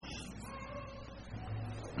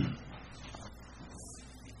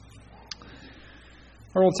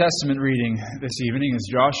Our Old Testament reading this evening is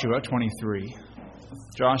Joshua 23.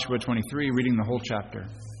 Joshua 23, reading the whole chapter.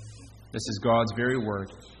 This is God's very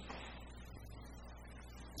word.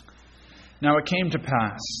 Now it came to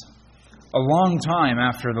pass, a long time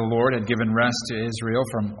after the Lord had given rest to Israel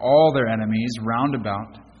from all their enemies round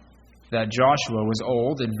about, that Joshua was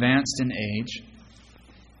old, advanced in age.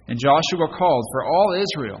 And Joshua called for all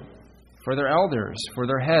Israel, for their elders, for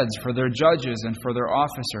their heads, for their judges, and for their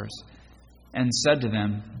officers, and said to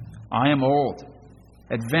them, I am old,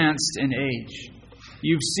 advanced in age.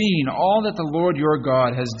 You've seen all that the Lord your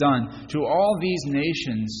God has done to all these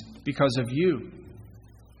nations because of you.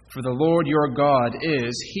 For the Lord your God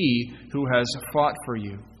is He who has fought for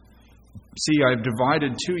you. See, I have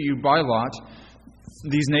divided to you by lot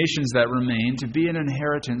these nations that remain to be an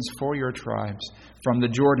inheritance for your tribes, from the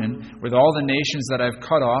Jordan, with all the nations that I've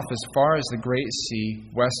cut off as far as the great sea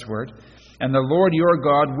westward. And the Lord your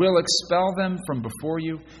God will expel them from before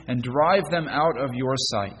you and drive them out of your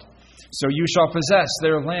sight. So you shall possess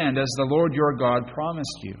their land as the Lord your God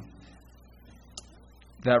promised you,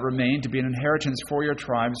 that remain to be an inheritance for your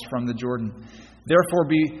tribes from the Jordan. Therefore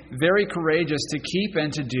be very courageous to keep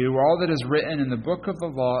and to do all that is written in the book of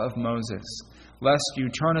the law of Moses, lest you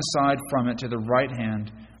turn aside from it to the right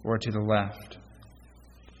hand or to the left.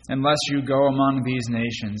 Unless you go among these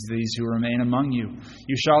nations, these who remain among you,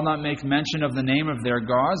 you shall not make mention of the name of their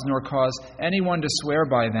gods, nor cause anyone to swear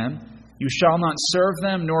by them. You shall not serve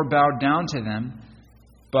them, nor bow down to them,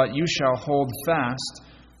 but you shall hold fast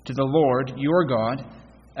to the Lord your God,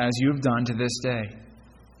 as you have done to this day.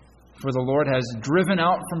 For the Lord has driven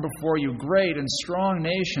out from before you great and strong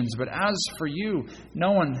nations, but as for you,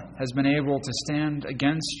 no one has been able to stand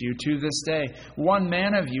against you to this day. One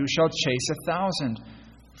man of you shall chase 1,000.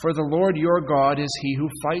 For the Lord your God is He who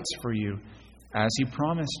fights for you, as He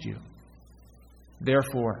promised you.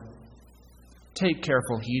 Therefore, take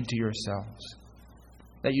careful heed to yourselves,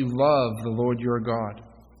 that you love the Lord your God.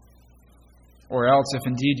 Or else, if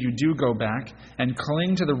indeed you do go back and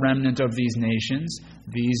cling to the remnant of these nations,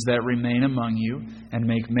 these that remain among you, and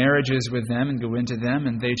make marriages with them and go into them,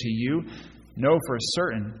 and they to you, know for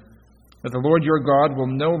certain that the Lord your God will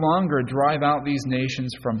no longer drive out these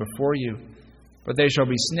nations from before you, but they shall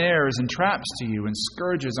be snares and traps to you, and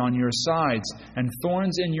scourges on your sides, and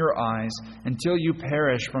thorns in your eyes, until you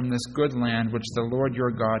perish from this good land which the Lord your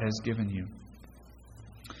God has given you.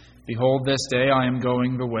 Behold, this day I am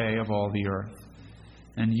going the way of all the earth.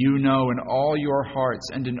 And you know in all your hearts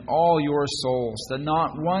and in all your souls that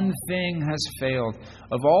not one thing has failed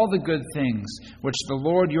of all the good things which the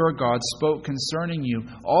Lord your God spoke concerning you.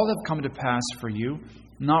 All have come to pass for you.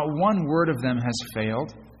 Not one word of them has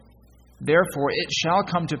failed. Therefore it shall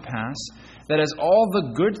come to pass that as all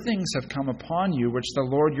the good things have come upon you, which the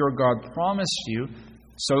Lord your God promised you,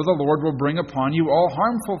 so the Lord will bring upon you all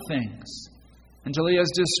harmful things, until He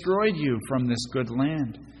has destroyed you from this good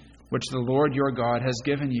land, which the Lord your God has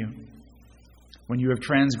given you. When you have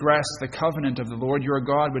transgressed the covenant of the Lord your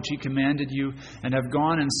God, which He commanded you, and have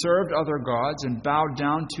gone and served other gods and bowed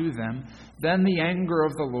down to them, then the anger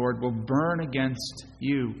of the Lord will burn against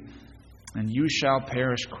you, and you shall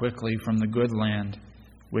perish quickly from the good land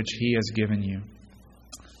which He has given you.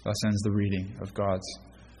 Thus ends the reading of God's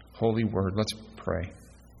holy word. Let's pray.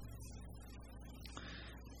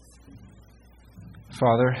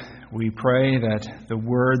 Father, we pray that the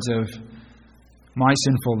words of my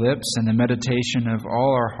sinful lips and the meditation of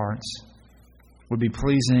all our hearts would be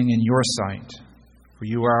pleasing in your sight, for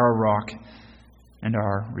you are our rock and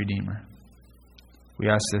our Redeemer. We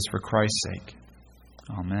ask this for Christ's sake.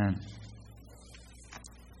 Amen.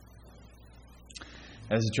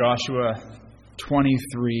 As Joshua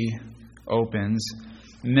 23 opens,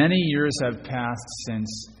 many years have passed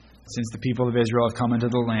since the people of Israel have come into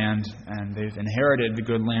the land and they've inherited the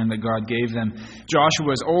good land that God gave them.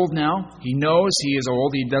 Joshua is old now. He knows he is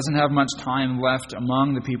old. He doesn't have much time left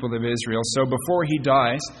among the people of Israel. So before he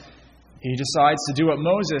dies, he decides to do what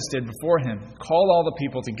Moses did before him. Call all the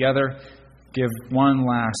people together, give one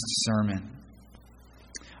last sermon.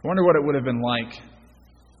 I wonder what it would have been like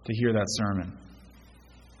to hear that sermon.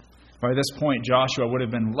 By this point, Joshua would have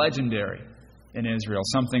been legendary in Israel,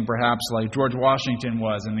 something perhaps like George Washington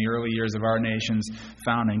was in the early years of our nation's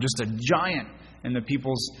founding, just a giant in the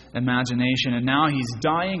people's imagination. And now he's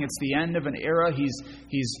dying. It's the end of an era. He's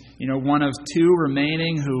one of two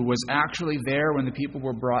remaining who was actually there when the people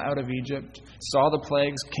were brought out of Egypt, saw the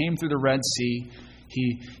plagues, came through the Red Sea.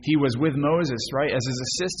 He was with Moses, right, as his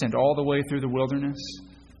assistant all the way through the wilderness.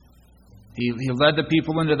 He led the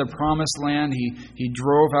people into the promised land. He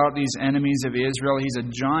drove out these enemies of Israel. He's a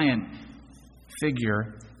giant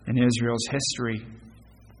figure in Israel's history.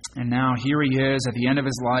 And now here he is at the end of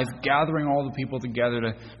his life, gathering all the people together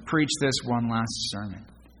to preach this one last sermon.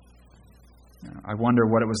 I wonder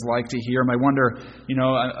what it was like to hear him. I wonder,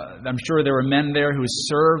 I'm sure there were men there who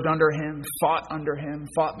served under him,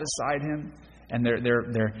 fought beside him, and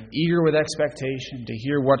they're eager with expectation to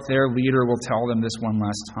hear what their leader will tell them this one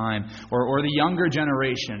last time. Or the younger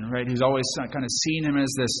generation, right, who's always kind of seen him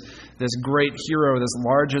as this great hero, this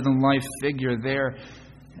larger-than-life figure there,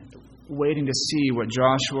 waiting to see what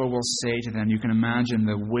Joshua will say to them. You can imagine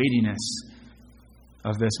the weightiness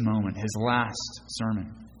of this moment, his last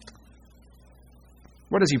sermon.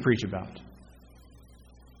 What does he preach about?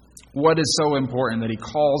 What is so important that he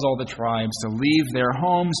calls all the tribes to leave their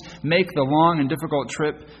homes, make the long and difficult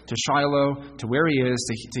trip to Shiloh, to where he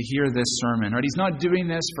is, to hear this sermon? Right? He's not doing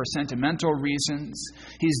this for sentimental reasons.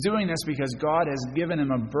 He's doing this because God has given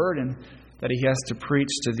him a burden that he has to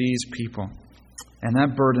preach to these people. And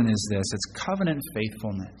that burden is this: it's covenant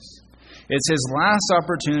faithfulness. It's his last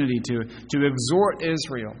opportunity to exhort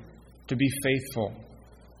Israel to be faithful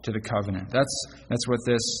to the covenant. That's what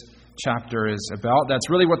this chapter is about. That's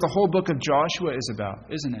really what the whole book of Joshua is about,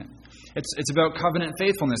 isn't it? It's about covenant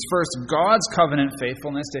faithfulness. First, God's covenant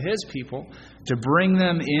faithfulness to his people to bring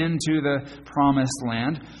them into the promised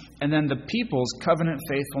land, and then the people's covenant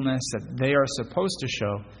faithfulness that they are supposed to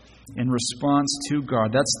show in response to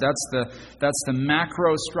God. That's the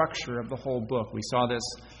macro structure of the whole book. We saw this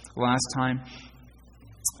last time.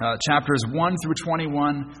 Chapters 1 through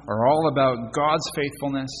 21 are all about God's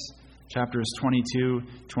faithfulness. Chapters 22,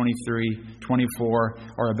 23, 24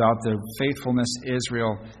 are about the faithfulness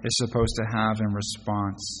Israel is supposed to have in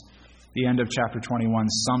response. The end of chapter 21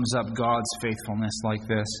 sums up God's faithfulness like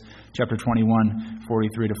this. Chapter 21,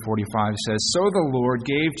 43 to 45 says, "So the Lord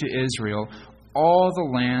gave to Israel all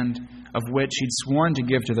the land of which he'd sworn to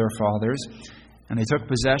give to their fathers, and they took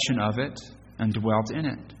possession of it and dwelt in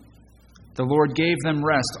it. The Lord gave them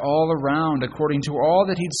rest all around according to all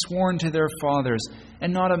that he'd sworn to their fathers,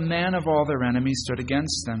 and not a man of all their enemies stood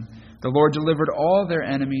against them. The Lord delivered all their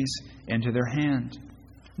enemies into their hand.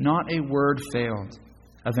 Not a word failed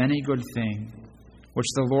of any good thing which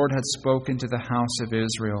the Lord had spoken to the house of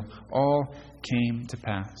Israel. All came to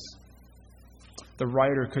pass." The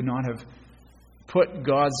writer could not have put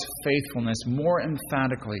God's faithfulness more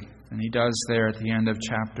emphatically than he does there at the end of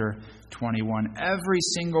chapter 21. Every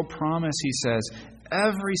single promise, he says,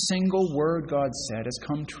 every single word God said has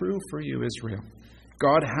come true for you, Israel.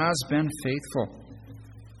 God has been faithful.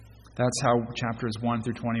 That's how chapters 1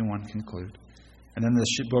 through 21 conclude. And then the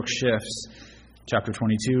book shifts. Chapter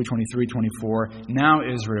 22, 23, 24. "Now,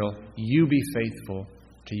 Israel, you be faithful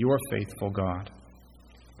to your faithful God."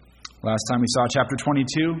 Last time we saw chapter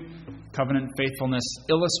 22, covenant faithfulness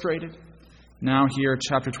illustrated. Now here,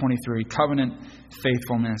 chapter 23, covenant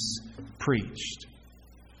faithfulness preached.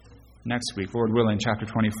 Next week, Lord willing, chapter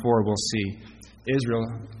 24, we'll see Israel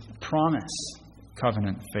promise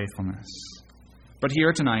covenant faithfulness. But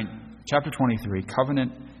here tonight, chapter 23,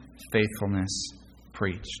 covenant faithfulness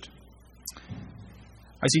preached.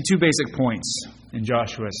 I see two basic points in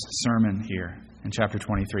Joshua's sermon here in chapter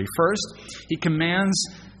 23. First, he commands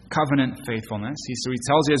covenant faithfulness. So he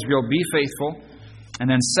tells Israel, be faithful. And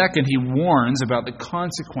then second, he warns about the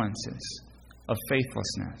consequences of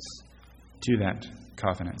faithlessness to that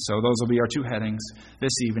covenant. So those will be our two headings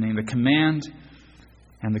this evening, the command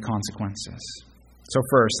and the consequences. So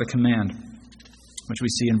first, the command, which we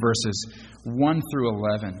see in verses 1 through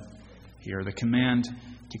 11 here, the command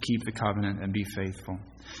to keep the covenant and be faithful.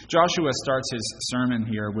 Joshua starts his sermon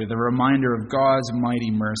here with a reminder of God's mighty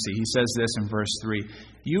mercy. He says this in verse 3,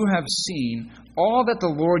 "You have seen all that the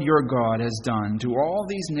Lord your God has done to all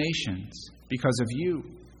these nations because of you.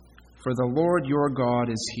 For the Lord your God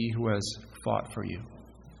is he who has fought for you."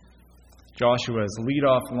 Joshua's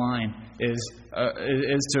lead-off line is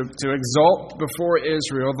to exalt before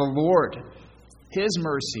Israel the Lord, his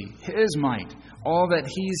mercy, his might, all that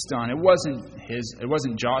he's done. It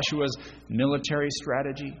wasn't Joshua's military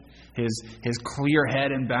strategy, his clear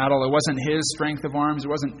head in battle. It wasn't his strength of arms. It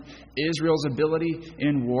wasn't Israel's ability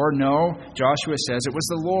in war. No, Joshua says it was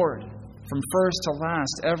the Lord. From first to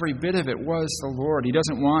last, every bit of it was the Lord. He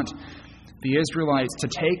doesn't want the Israelites to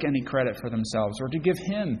take any credit for themselves or to give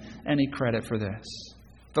him any credit for this.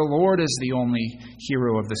 The Lord is the only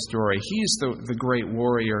hero of the story. He's the great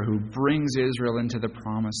warrior who brings Israel into the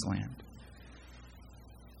promised land.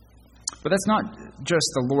 But that's not just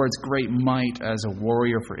the Lord's great might as a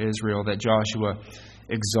warrior for Israel that Joshua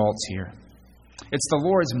exalts here. It's the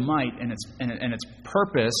Lord's might and its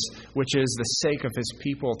purpose, which is the sake of his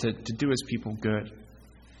people, to do his people good.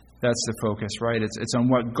 That's the focus, right? It's on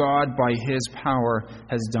what God, by his power,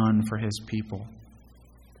 has done for his people.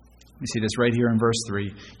 We see this right here in verse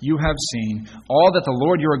 3. You have seen all that the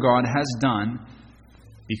Lord your God has done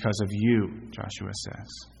because of you, Joshua says.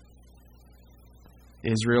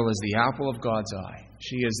 Israel is the apple of God's eye.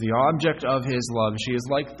 She is the object of His love. She is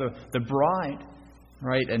like the bride,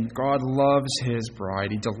 right? And God loves His bride.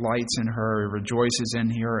 He delights in her, He rejoices in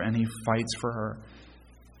her, and He fights for her.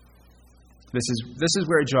 This is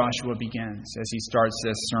where Joshua begins as he starts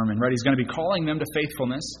this sermon, right? He's going to be calling them to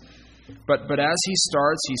faithfulness. But as he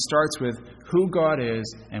starts with who God is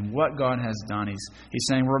and what God has done. He's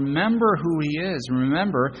saying, remember who He is.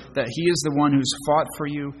 Remember that He is the one who's fought for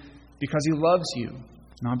you because He loves you.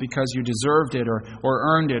 Not because you deserved it or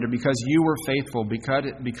earned it or because you were faithful.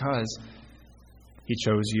 Because He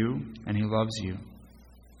chose you and He loves you.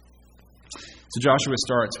 So Joshua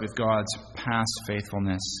starts with God's past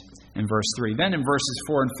faithfulness in verse 3. Then in verses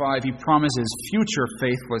 4 and 5, he promises future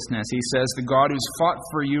faithlessness. He says, the God who's fought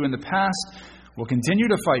for you in the past will continue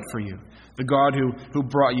to fight for you. The God who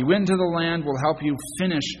brought you into the land will help you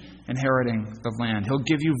finish inheriting the land. He'll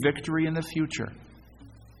give you victory in the future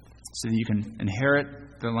so that you can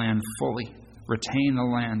inherit the land fully, retain the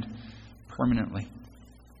land permanently.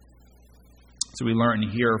 So we learn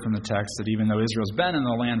here from the text that even though Israel's been in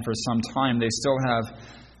the land for some time, they still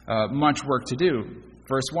have much work to do.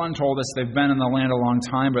 Verse 1 told us they've been in the land a long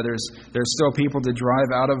time, but there's still people to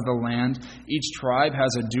drive out of the land. Each tribe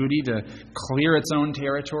has a duty to clear its own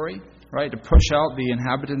territory, right? To push out the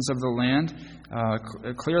inhabitants of the land,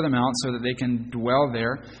 clear them out so that they can dwell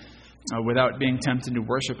there without being tempted to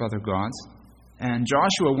worship other gods. And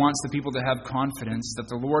Joshua wants the people to have confidence that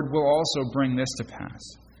the Lord will also bring this to pass.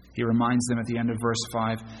 He reminds them at the end of verse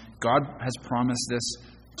 5, God has promised this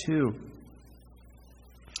too.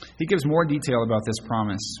 He gives more detail about this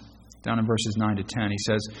promise down in verses 9 to 10. He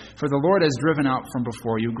says, for the Lord has driven out from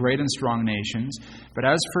before you great and strong nations, but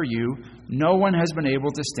as for you, no one has been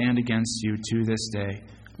able to stand against you to this day.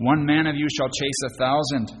 One man of you shall chase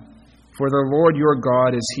 1,000, for the Lord your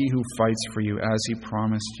God is He who fights for you, as He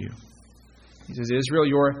promised you. He says, Israel,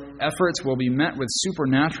 your efforts will be met with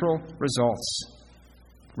supernatural results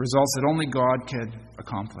that only God could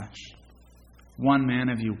accomplish. One man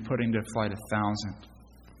of you putting to flight 1,000.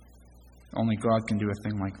 Only God can do a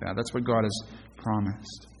thing like that. That's what God has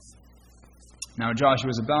promised. Now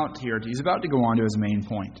Joshua's he's about to go on to his main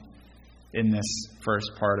point in this first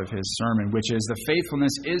part of his sermon, which is the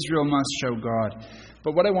faithfulness Israel must show God.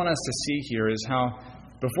 But what I want us to see here is how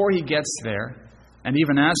before he gets there, and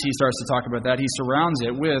even as he starts to talk about that, he surrounds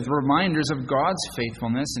it with reminders of God's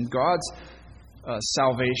faithfulness and God's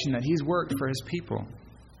salvation that He's worked for His people.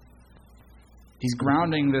 He's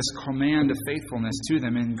grounding this command of faithfulness to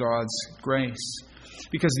them in God's grace.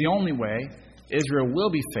 Because the only way Israel will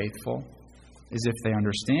be faithful is if they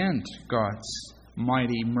understand God's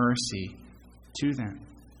mighty mercy to them.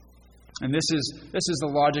 And this is the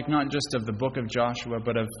logic not just of the book of Joshua,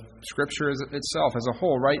 but of Scripture itself as a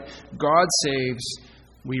whole, right? God saves,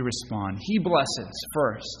 we respond. He blesses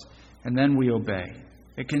first, and then we obey.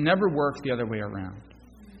 It can never work the other way around.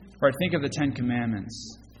 Right? Think of the Ten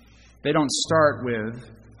Commandments. They don't start with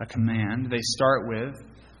a command. They start with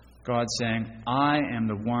God saying, I am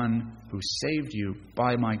the one who saved you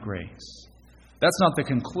by my grace. That's not the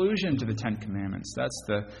conclusion to the Ten Commandments. That's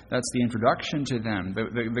the introduction to them.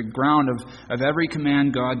 The ground of every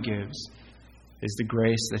command God gives is the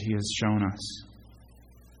grace that He has shown us.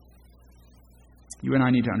 You and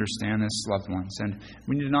I need to understand this, loved ones. And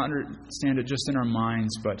we need to not understand it just in our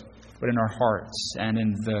minds, but in our hearts and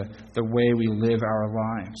in the way we live our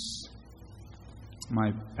lives.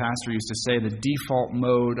 My pastor used to say the default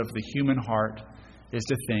mode of the human heart is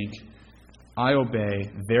to think, I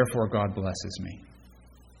obey, therefore God blesses me.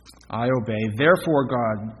 I obey, therefore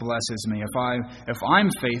God blesses me. If I'm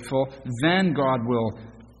faithful, then God will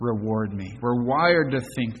reward me. We're wired to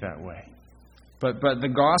think that way. But the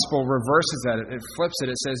gospel reverses that. It flips it.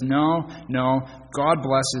 It says, no, God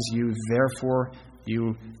blesses you, therefore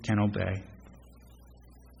you can obey.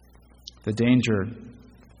 The danger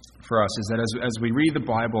for us is that as we read the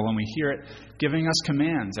Bible and we hear it giving us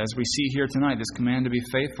commands, as we see here tonight, this command to be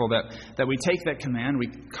faithful, that we take that command, we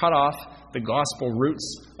cut off the gospel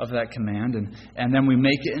roots of that command, and then we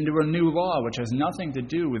make it into a new law, which has nothing to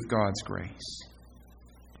do with God's grace.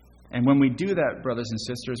 And when we do that, brothers and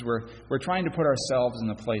sisters, we're trying to put ourselves in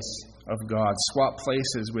the place of God, swap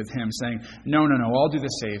places with Him, saying, no, I'll do the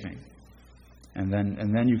saving. And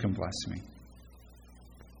then you can bless me.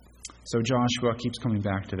 So Joshua keeps coming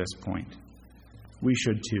back to this point. We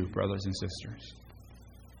should too, brothers and sisters.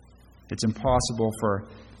 It's impossible for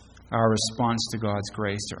our response to God's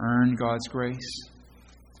grace to earn God's grace.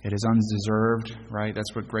 It is undeserved, right?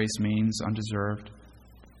 That's what grace means, undeserved.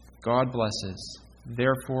 God blesses,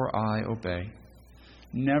 therefore I obey.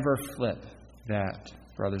 Never flip that,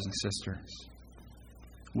 brothers and sisters.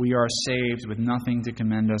 We are saved with nothing to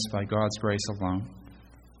commend us by God's grace alone.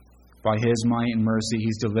 By His might and mercy,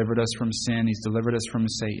 He's delivered us from sin. He's delivered us from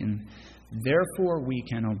Satan. Therefore, we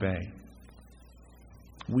can obey.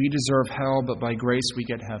 We deserve hell, but by grace we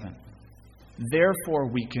get heaven. Therefore,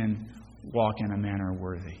 we can walk in a manner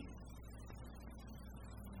worthy.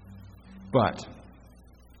 But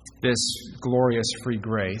this glorious free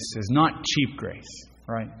grace is not cheap grace,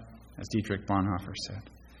 right? As Dietrich Bonhoeffer said.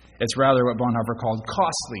 It's rather what Bonhoeffer called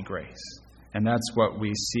costly grace. And that's what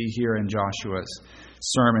we see here in Joshua's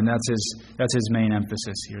sermon. That's his main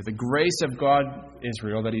emphasis here. The grace of God,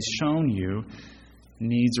 Israel, that He's shown you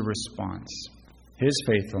needs a response. His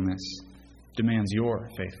faithfulness demands your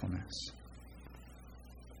faithfulness.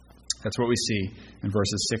 That's what we see in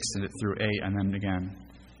verses 6 through 8 and then again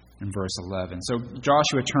in verse 11. So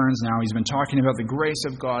Joshua turns now. He's been talking about the grace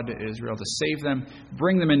of God to Israel to save them,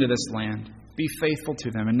 bring them into this land, be faithful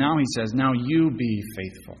to them. And now he says, now you be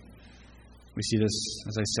faithful. We see this,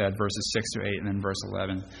 as I said, verses 6 through 8 and then verse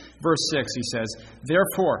 11. Verse 6, he says,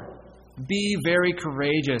 therefore, be very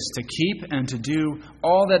courageous to keep and to do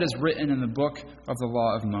all that is written in the book of the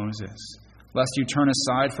law of Moses, lest you turn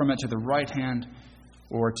aside from it to the right hand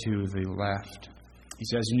or to the left. He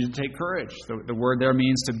says you need to take courage. The word there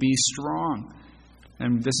means to be strong.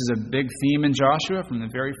 And this is a big theme in Joshua from the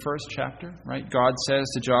very first chapter, right? God says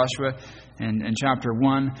to Joshua in chapter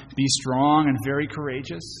 1, be strong and very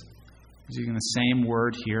courageous. He's using the same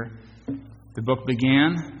word here. The book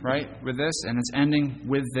began, right, with this, and it's ending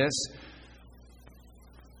with this.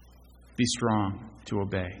 Be strong to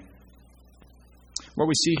obey. What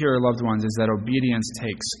we see here, loved ones, is that obedience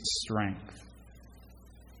takes strength.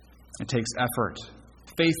 It takes effort.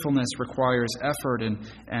 Faithfulness requires effort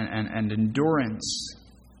and endurance.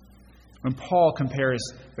 When Paul compares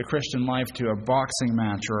the Christian life to a boxing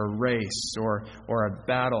match or a race or a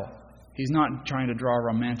battle, he's not trying to draw a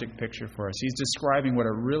romantic picture for us. He's describing what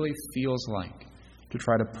it really feels like to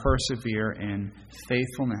try to persevere in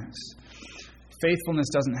faithfulness. Faithfulness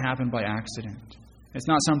doesn't happen by accident. It's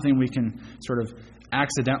not something we can sort of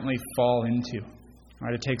accidentally fall into.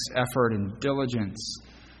 Right? It takes effort and diligence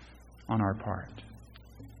on our part.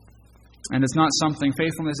 And it's not something,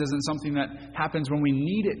 faithfulness isn't something that happens when we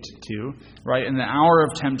need it to, right? In the hour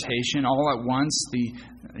of temptation, all at once,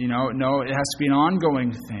 no, it has to be an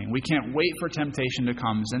ongoing thing. We can't wait for temptation to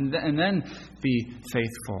come and then be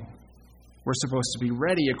faithful. We're supposed to be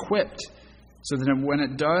ready, equipped, so that when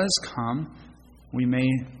it does come, we may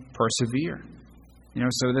persevere.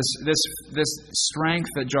 So this strength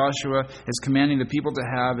that Joshua is commanding the people to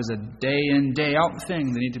have is a day in, day out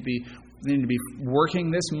thing. They need to be working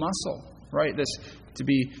this muscle, right? This to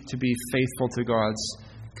be faithful to God's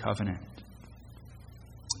covenant.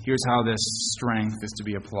 Here's how this strength is to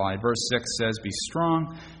be applied. Verse 6 says, be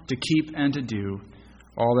strong to keep and to do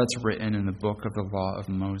all that's written in the book of the law of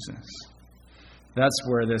Moses. That's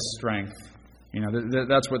where this strength,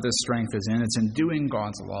 that's what this strength is in. It's in doing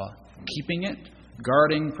God's law, keeping it,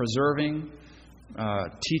 guarding, preserving,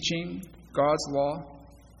 teaching God's law,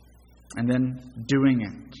 and then doing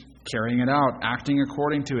it, carrying it out, acting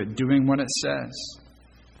according to it, doing what it says.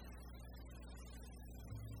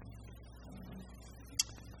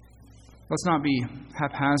 Let's not be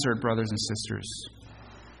haphazard, brothers and sisters,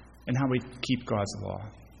 in how we keep God's law.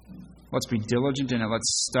 Let's be diligent in it.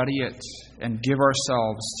 Let's study it and give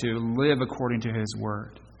ourselves to live according to His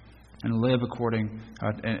Word and live according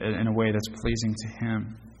in a way that's pleasing to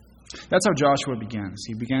Him. That's how Joshua begins.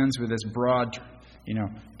 He begins with this broad,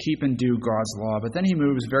 keep and do God's law. But then he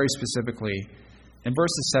moves very specifically in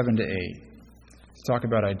verses 7 to 8 to talk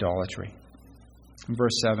about idolatry. In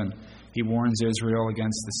verse 7, he warns Israel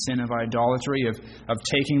against the sin of idolatry, of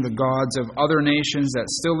taking the gods of other nations that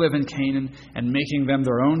still live in Canaan and making them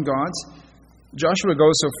their own gods. Joshua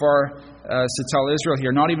goes so far as to tell Israel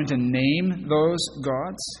here not even to name those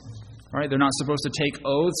gods. Right? They're not supposed to take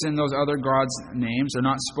oaths in those other gods' names. They're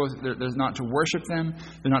not to worship them.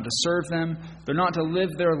 They're not to serve them. They're not to live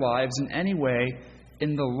their lives in any way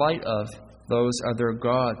in the light of those other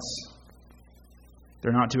gods.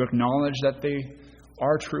 They're not to acknowledge that they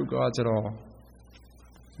are true gods at all.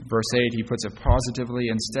 In verse 8, he puts it positively.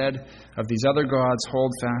 Instead of these other gods,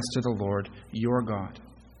 hold fast to the Lord, your God.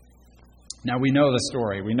 Now we know the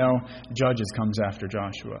story. We know Judges comes after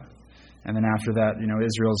Joshua. And then after that,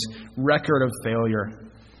 Israel's record of failure.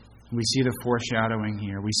 We see the foreshadowing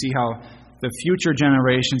here. We see how the future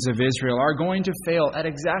generations of Israel are going to fail at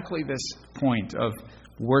exactly this point of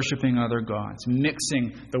worshiping other gods,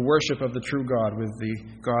 mixing the worship of the true God with the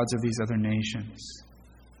gods of these other nations.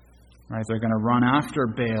 Right? They're going to run after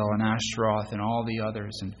Baal and Ashtaroth and all the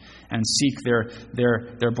others and seek their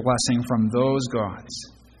blessing from those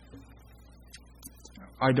gods.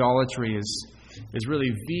 Idolatry is really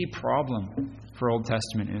the problem for Old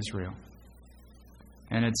Testament Israel.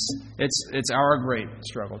 And it's our great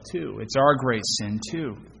struggle too. It's our great sin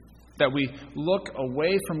too. That we look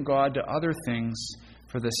away from God to other things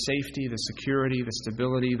for the safety, the security, the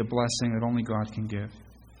stability, the blessing that only God can give.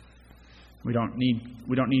 We don't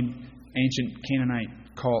need ancient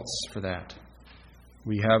Canaanite cults for that.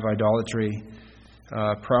 We have idolatry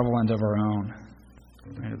prevalent of our own.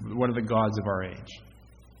 What are the gods of our age?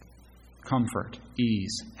 Comfort,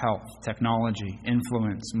 ease, health, technology,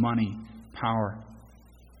 influence, money, power.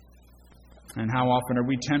 And how often are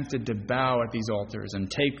we tempted to bow at these altars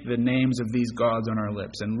and take the names of these gods on our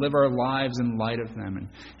lips and live our lives in light of them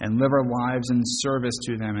and live our lives in service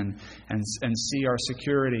to them and see our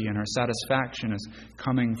security and our satisfaction as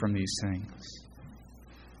coming from these things.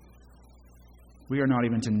 We are not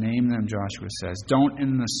even to name them, Joshua says. Don't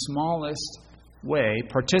in the smallest way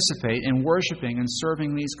participate in worshiping and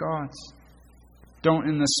serving these gods. Don't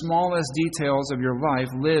in the smallest details of your life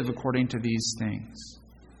live according to these things.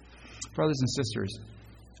 Brothers and sisters,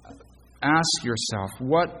 ask yourself,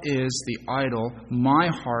 what is the idol my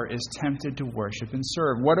heart is tempted to worship and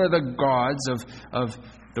serve? What are the gods of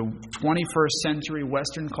the 21st century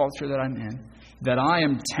Western culture that I'm in that I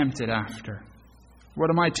am tempted after? What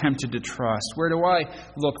am I tempted to trust? Where do I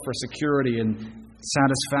look for security and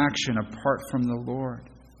satisfaction apart from the Lord?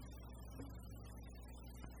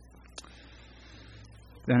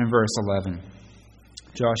 Then in verse 11,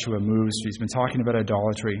 Joshua moves. He's been talking about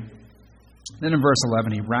idolatry. Then in verse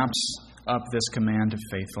 11, he wraps up this command of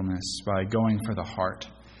faithfulness by going for the heart.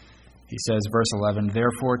 He says, verse 11,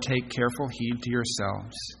 "Therefore take careful heed to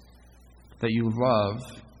yourselves, that you love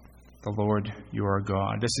the Lord your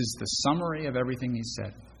God." This is the summary of everything he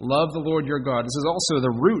said. Love the Lord your God. This is also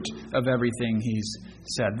the root of everything he's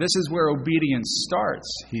said. This is where obedience starts,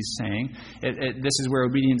 he's saying. This is where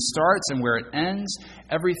obedience starts and where it ends.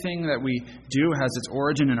 Everything that we do has its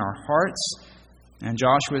origin in our hearts. And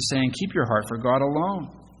Joshua is saying, keep your heart for God alone.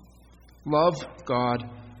 Love God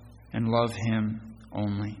and love Him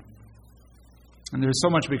only. And there's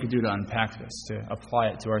so much we could do to unpack this, to apply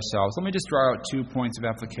it to ourselves. Let me just draw out 2 points of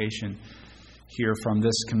application here from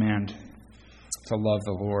this command to love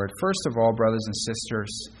the Lord. First of all, brothers and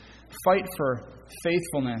sisters, fight for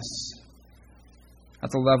faithfulness at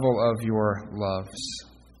the level of your loves.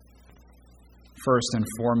 First and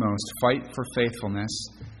foremost, fight for faithfulness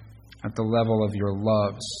at the level of your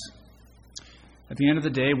loves. At the end of the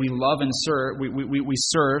day, we love and serve. We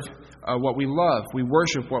serve what we love. We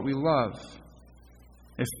worship what we love.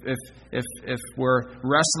 If we're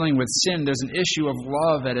wrestling with sin, there's an issue of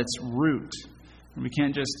love at its root. And we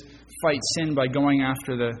can't just fight sin by going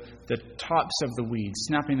after the tops of the weeds,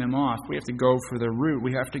 snapping them off. We have to go for the root.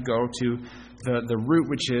 We have to go to the root,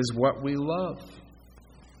 which is what we love.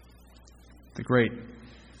 The great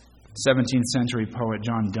 17th century poet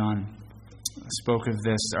John Donne spoke of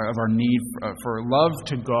this, of our need for love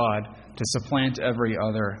to God to supplant every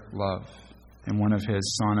other love. In one of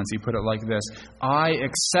his sonnets, he put it like this: "I,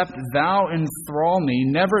 except thou enthrall me,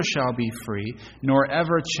 never shall be free, nor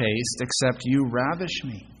ever chaste, except you ravish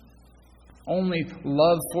me." Only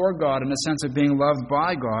love for God, in the sense of being loved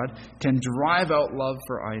by God, can drive out love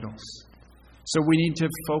for idols. So we need to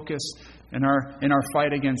focus in our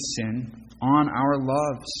fight against sin on our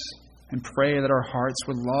loves and pray that our hearts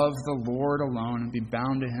would love the Lord alone and be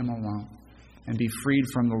bound to Him alone and be freed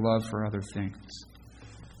from the love for other things.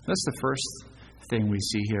 That's the first thing we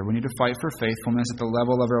see here. We need to fight for faithfulness at the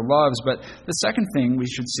level of our loves. But the second thing we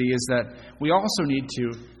should see is that we also need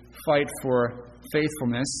to fight for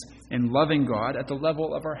faithfulness in loving God at the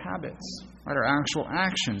level of our habits, right? Our actual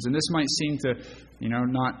actions. And this might seem to,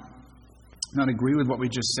 not agree with what we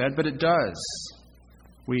just said, but it does.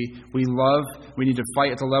 We need to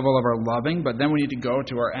fight at the level of our loving, but then we need to go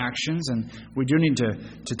to our actions, and we do need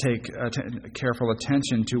to take careful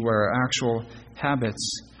attention to where our actual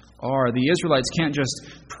habits are. The Israelites can't just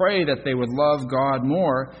pray that they would love God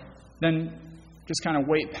more, then just kind of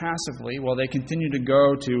wait passively while they continue to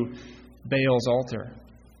go to Baal's altar.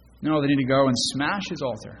 No, they need to go and smash his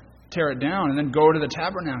altar, tear it down, and then go to the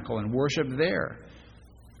tabernacle and worship there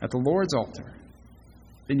at the Lord's altar.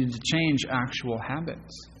 They need to change actual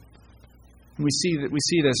habits. And we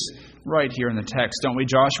see this right here in the text, don't we?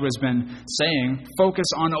 Joshua's been saying, focus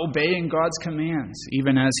on obeying God's commands,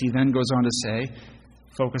 even as he then goes on to say,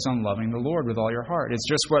 focus on loving the Lord with all your heart. It's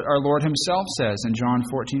just what our Lord Himself says in John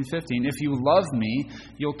 14:15. If you love me,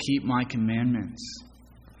 you'll keep my commandments.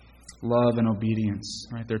 love and obedience.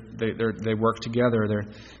 Right? They work together.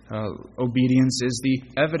 Obedience is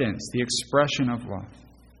the evidence, the expression of love.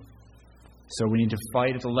 So we need to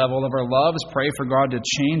fight at the level of our loves, pray for God to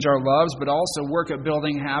change our loves, but also work at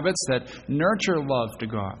building habits that nurture love to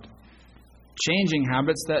God. Changing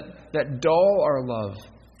habits that dull our love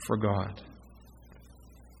for God.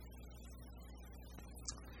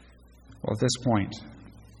 Well, at this point,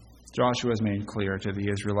 Joshua has made clear to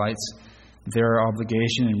the Israelites their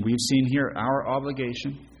obligation, and we've seen here our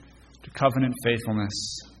obligation to covenant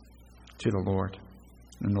faithfulness to the Lord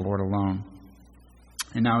and the Lord alone.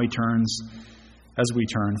 And now he turns, as we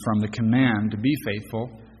turn, from the command to be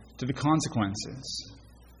faithful to the consequences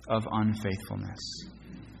of unfaithfulness.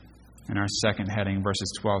 In our second heading,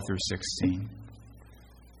 verses 12 through 16.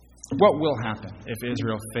 What will happen if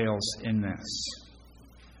Israel fails in this?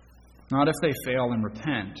 Not if they fail and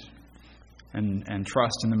repent and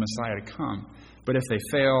trust in the Messiah to come, but if they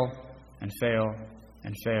fail and fail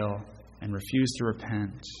and fail and refuse to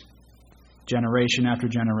repent, generation after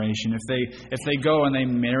generation. If they go and they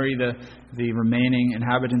marry the remaining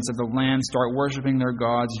inhabitants of the land, start worshiping their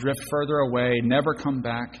gods, drift further away, never come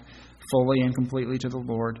back fully and completely to the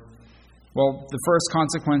Lord, well, the first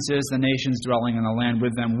consequence is the nations dwelling in the land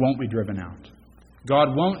with them won't be driven out.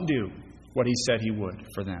 God won't do what he said he would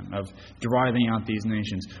for them, of driving out these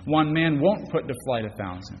nations. One man won't put to flight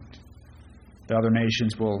 1,000. The other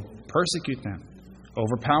nations will persecute them,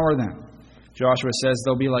 overpower them. Joshua says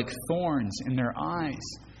they'll be like thorns in their eyes.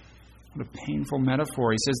 What a painful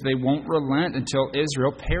metaphor. He says they won't relent until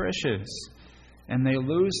Israel perishes and they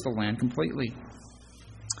lose the land completely.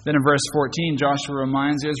 Then in verse 14, Joshua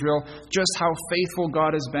reminds Israel just how faithful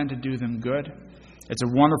God has been to do them good. It's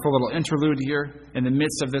a wonderful little interlude here in the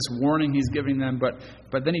midst of this warning he's giving them.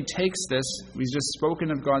 But then he takes this, he's just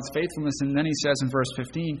spoken of God's faithfulness, and then he says in verse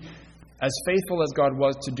 15, as faithful as God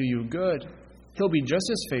was to do you good, he'll be just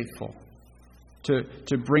as faithful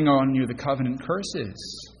to bring on you the covenant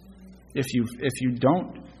curses if you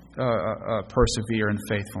don't persevere in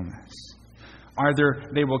faithfulness. Either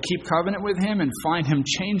they will keep covenant with him and find him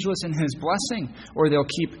changeless in his blessing, or they'll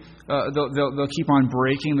keep on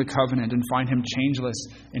breaking the covenant and find him changeless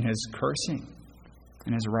in his cursing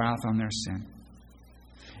and his wrath on their sin.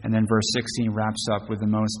 And then verse 16 wraps up with the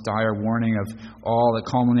most dire warning of all that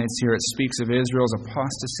culminates here. It speaks of Israel's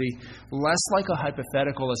apostasy, less like a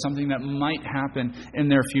hypothetical, as something that might happen in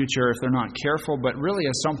their future if they're not careful, but really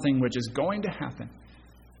as something which is going to happen.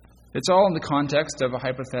 It's all in the context of a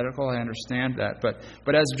hypothetical, I understand that.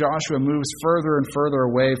 But as Joshua moves further and further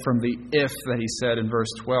away from the if that he said in verse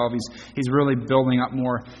 12, he's really building up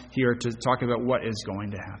more here to talk about what is going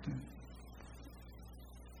to happen.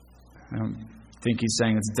 I don't think he's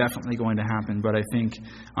saying it's definitely going to happen, but I think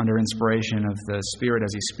under inspiration of the Spirit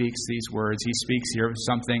as he speaks these words, he speaks here of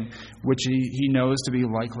something which he knows to be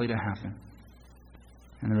likely to happen.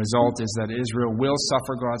 And the result is that Israel will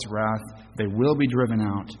suffer God's wrath. They will be driven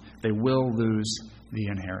out. They will lose the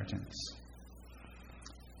inheritance.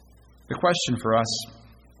 The question for us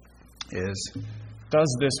is,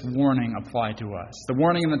 does this warning apply to us? The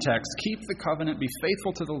warning in the text, keep the covenant, be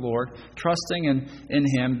faithful to the Lord, trusting in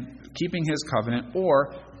him, keeping his covenant,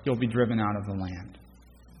 or you'll be driven out of the land.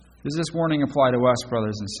 Does this warning apply to us,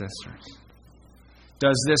 brothers and sisters?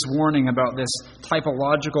 Does this warning about this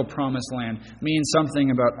typological promised land mean something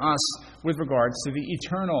about us with regards to the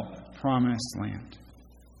eternal promised land?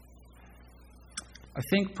 I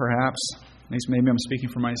think perhaps, at least maybe I'm speaking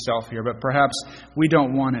for myself here, but perhaps we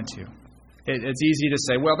don't want it to. It's easy to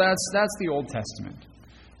say, well, that's the Old Testament.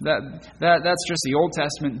 That's just the Old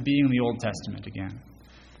Testament being the Old Testament again.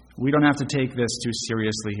 We don't have to take this too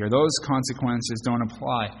seriously here. Those consequences don't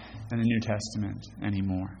apply in the New Testament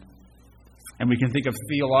anymore. And we can think of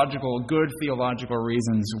good theological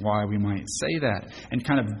reasons why we might say that and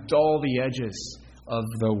kind of dull the edges of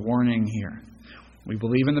the warning here. We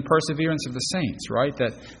believe in the perseverance of the saints, right?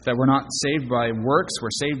 That we're not saved by works, we're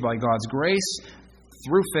saved by God's grace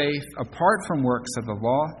through faith, apart from works of the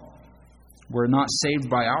law. We're not saved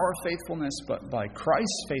by our faithfulness, but by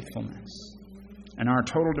Christ's faithfulness and our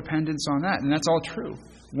total dependence on that. And that's all true,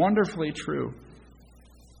 wonderfully true.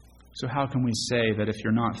 So how can we say that if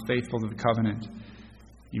you're not faithful to the covenant,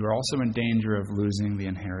 you are also in danger of losing the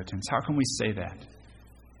inheritance? How can we say that?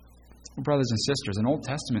 Well, brothers and sisters, an Old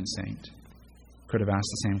Testament saint could have asked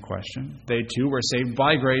the same question. They too were saved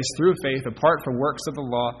by grace through faith, apart from works of the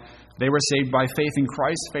law. They were saved by faith in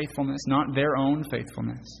Christ's faithfulness, not their own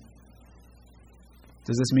faithfulness.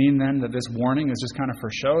 Does this mean then that this warning is just kind of for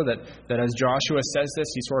show, that as Joshua says this,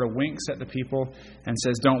 he sort of winks at the people and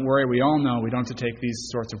says, don't worry, we all know we don't have to take these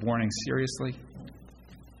sorts of warnings seriously?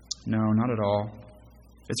 No, not at all.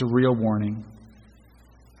 It's a real warning.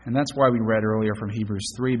 And that's why we read earlier from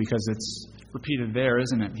Hebrews 3, because it's repeated there,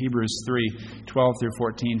 isn't it? Hebrews 3:12 through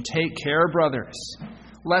 14. Take care, brothers,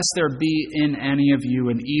 lest there be in any of you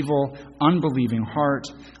an evil, unbelieving heart,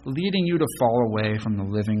 leading you to fall away from the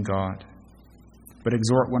living God. But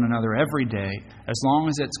exhort one another every day, as long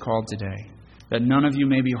as it's called today, that none of you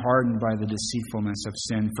may be hardened by the deceitfulness of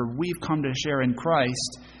sin. For we've come to share in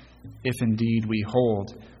Christ, if indeed we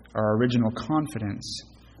hold our original confidence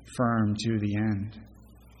firm to the end.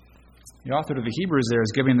 The author of the Hebrews there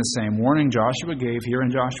is giving the same warning Joshua gave here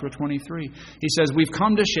in Joshua 23. He says, we've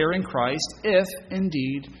come to share in Christ if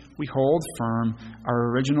indeed we hold firm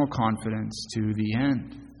our original confidence to the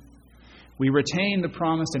end. We retain the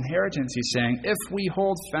promised inheritance, he's saying, if we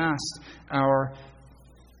hold fast our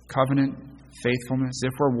covenant faithfulness,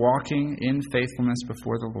 if we're walking in faithfulness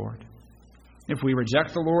before the Lord. If we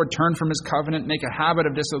reject the Lord, turn from His covenant, make a habit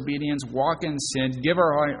of disobedience, walk in sin, give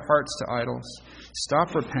our hearts to idols,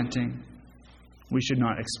 stop repenting, we should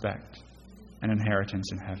not expect an inheritance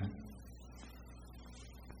in heaven.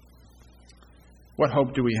 What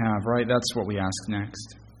hope do we have, right? That's what we ask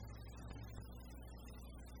next.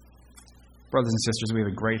 Brothers and sisters, we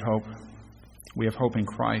have a great hope. We have hope in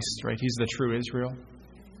Christ, right? He's the true Israel.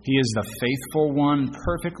 He is the faithful one,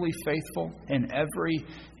 perfectly faithful in every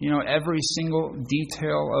single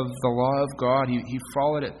detail of the law of God. He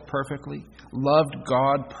followed it perfectly, loved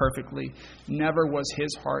God perfectly. Never was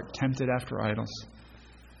his heart tempted after idols.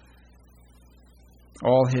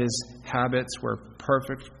 All his habits were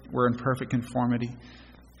in perfect conformity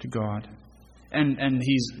to God. And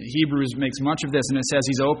Hebrews makes much of this, and it says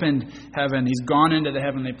he's opened heaven, he's gone into the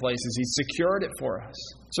heavenly places, he's secured it for us.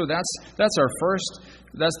 So that's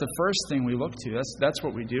the first thing we look to. That's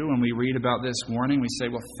what we do when we read about this warning. We say,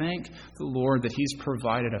 well, thank the Lord that he's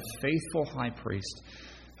provided a faithful high priest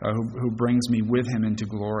who brings me with him into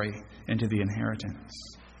glory, into the inheritance.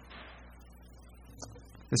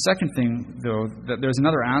 The second thing, though, that there's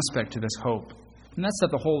another aspect to this hope. And that's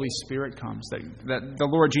that the Holy Spirit comes, that the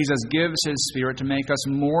Lord Jesus gives His Spirit to make us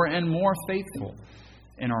more and more faithful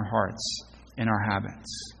in our hearts, in our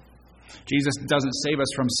habits. Jesus doesn't save us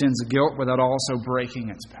from sin's guilt without also breaking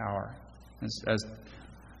its power. As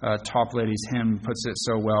Toplady's hymn puts it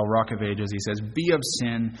so well, Rock of Ages, he says, "Be of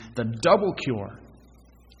sin the double cure,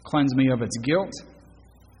 cleanse me of its guilt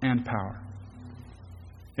and power."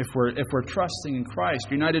 If we're trusting in Christ,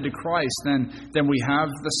 united to Christ, then we have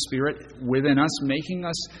the Spirit within us, making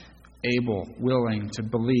us able, willing to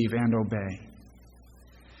believe and obey.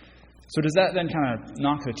 So does that then kind of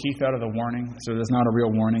knock the teeth out of the warning? So there's not a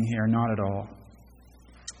real warning here? Not at all.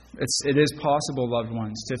 It is possible, loved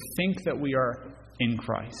ones, to think that we are in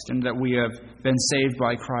Christ and that we have been saved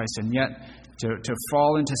by Christ, and yet to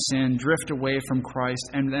fall into sin, drift away from Christ,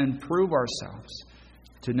 and then prove ourselves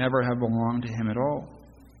to never have belonged to Him at all.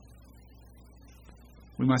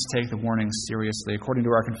 We must take the warnings seriously. According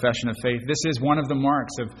to our confession of faith, this is one of the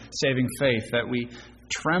marks of saving faith, that we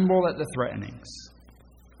tremble at the threatenings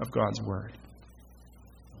of God's Word.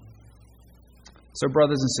 So,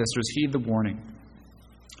 brothers and sisters, heed the warning.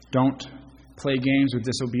 Don't play games with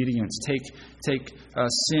disobedience. Take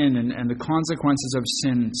sin and the consequences of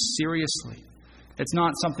sin seriously. It's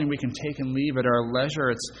not something we can take and leave at our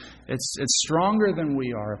leisure. It's stronger than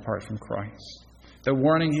we are apart from Christ. The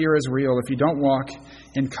warning here is real. If you don't walk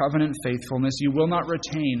in covenant faithfulness, you will not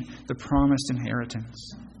retain the promised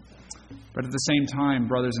inheritance. But at the same time,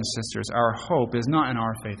 brothers and sisters, our hope is not in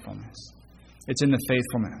our faithfulness. It's in the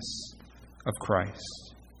faithfulness of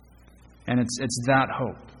Christ. And it's that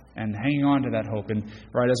hope, and hanging on to that hope. And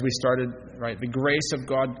right as we started, right, the grace of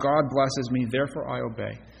God, God blesses me, therefore I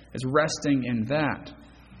obey, is resting in that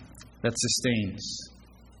sustains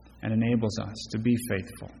and enables us to be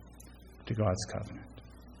faithful to God's covenant.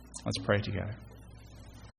 Let's pray together.